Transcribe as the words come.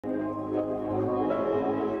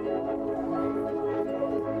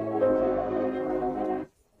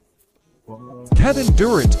Kevin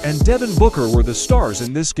Durant and Devin Booker were the stars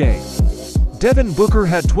in this game. Devin Booker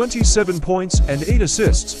had 27 points and 8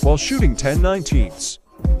 assists while shooting 10-19.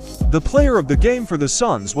 The player of the game for the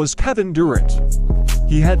Suns was Kevin Durant.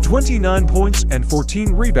 He had 29 points and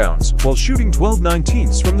 14 rebounds while shooting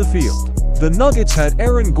 12-19 from the field. The Nuggets had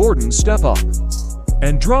Aaron Gordon step up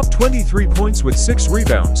and drop 23 points with 6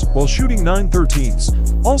 rebounds while shooting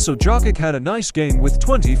 9-13. Also, Jokic had a nice game with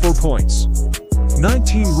 24 points,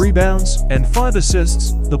 19 rebounds, and 5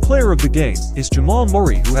 assists. The player of the game is Jamal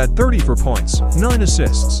Murray, who had 34 points, 9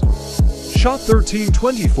 assists, shot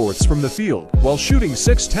 13/24 from the field while shooting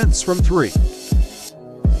 6/10 from 3.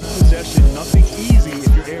 Possession, nothing easy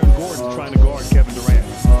if you're Aaron Gordon trying to guard Kevin Durant.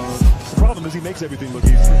 The problem is he makes everything look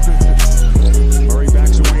easy. Murray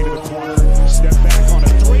backs away to the corner, step back on a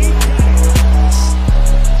three,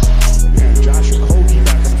 and Josh Okogie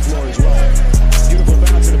back on the floor as well. Beautiful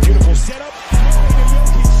bounce and a beautiful setup.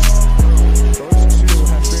 Those two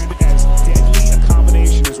have been as deadly a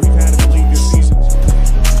combination as we've had in the league this season.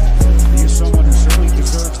 He is someone who certainly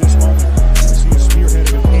deserves this moment. As he is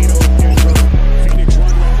spearheaded an 8-0 Denver. Phoenix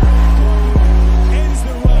run ends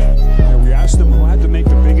the run. And we asked him who had to make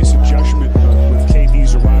the biggest adjustment with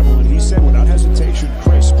KD's arrival, and he said without hesitation,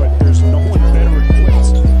 Chris, but there's no one better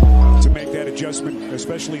equipped to make that adjustment,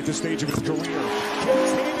 especially at this stage of his career.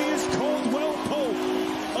 Kentavious Caldwell-Pope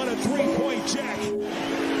on a three-point jack.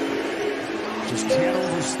 Just can't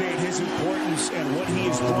overstate his importance and what he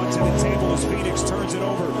has brought to the table as Phoenix turns it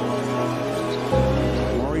over.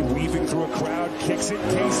 Murray weaving through a crowd, kicks it,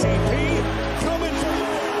 KCP coming for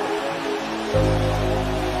the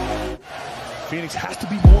Phoenix has to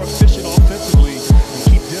be more efficient offensively and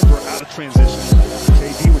keep Denver out of transition.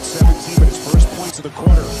 KD with 17 at his first points of the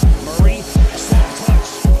quarter. Murray, soft touch.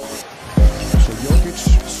 So Jokic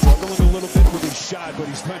struggling a little bit with his shot, but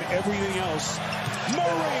he's done everything else.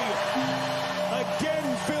 Murray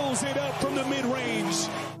again fills it up from the mid-range.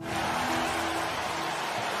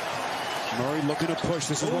 Murray looking to push.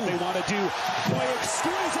 This is what they want to do. Play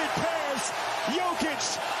exquisite pass.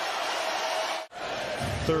 Jokic.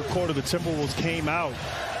 Third quarter, the Timberwolves came out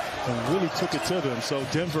and really took it to them. So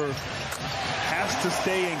Denver has to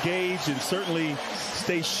stay engaged and certainly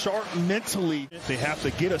stay sharp mentally. They have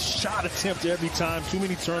to get a shot attempt every time. Too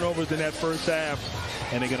many turnovers in that first half.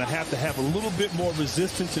 And they're going to have a little bit more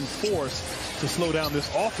resistance and force to slow down this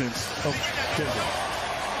offense of Denver.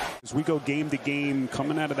 As we go game to game,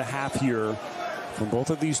 coming out of the half here from both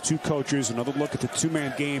of these two coaches, another look at the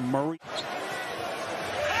two-man game. Murray,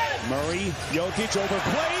 Jokic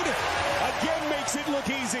overplayed, again makes it look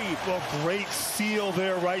easy. Well, great seal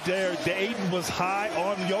there, right there. Ayton was high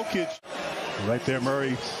on Jokic. Right there,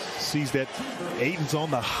 Murray sees that Ayton's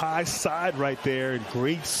on the high side right there.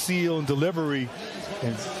 Great seal and delivery.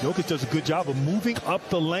 And Jokic does a good job of moving up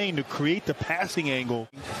the lane to create the passing angle.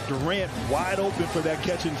 Durant wide open for that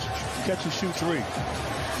catch and shoot three.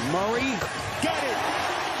 Murray got it.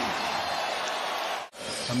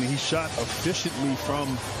 I mean, he shot efficiently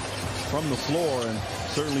from the floor, and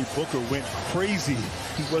certainly Booker went crazy.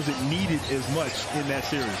 He wasn't needed as much in that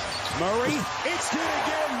series. Murray, it's good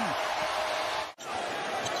again.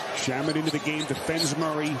 Shaman into the game, defends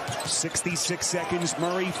Murray. 66 seconds,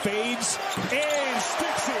 Murray fades and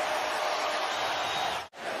sticks it.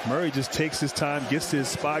 Murray just takes his time, gets to his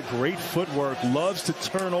spot, great footwork, loves to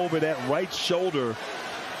turn over that right shoulder.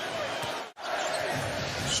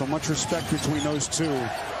 So much respect between those two.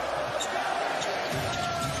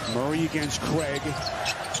 Murray against Craig,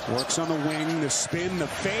 works on the wing, the spin, the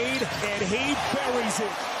fade, and he buries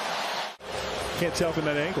it. Can't tell from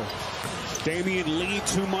that angle. Damian Lee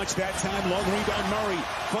too much that time. Long rebound Murray.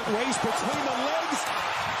 Foot race between the legs.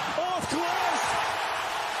 Off glass.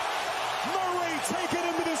 Murray taking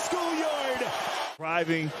him to the schoolyard.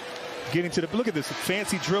 Driving, getting to the, look at this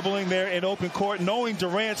fancy dribbling there in open court, knowing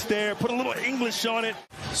Durant's there. Put a little English on it.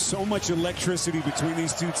 So much electricity between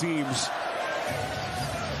these two teams.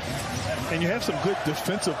 And you have some good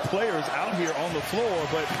defensive players out here on the floor,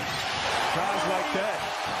 but guys like that.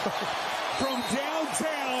 From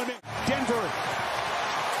downtown, Denver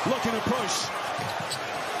looking to push.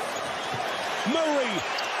 Murray.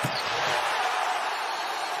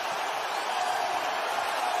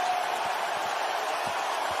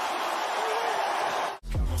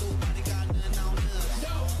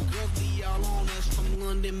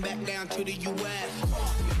 Back down to the U.S.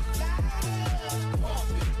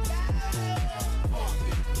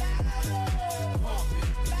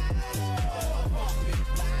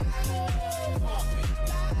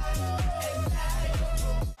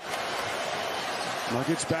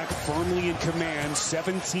 Nuggets back firmly in command.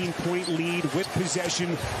 17-point lead with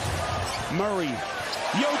possession. Murray.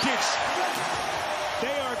 Jokic.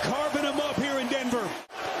 carving them up here in Denver.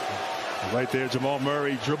 Right there, Jamal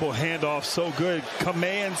Murray, dribble handoff, so good,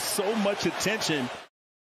 commands so much attention.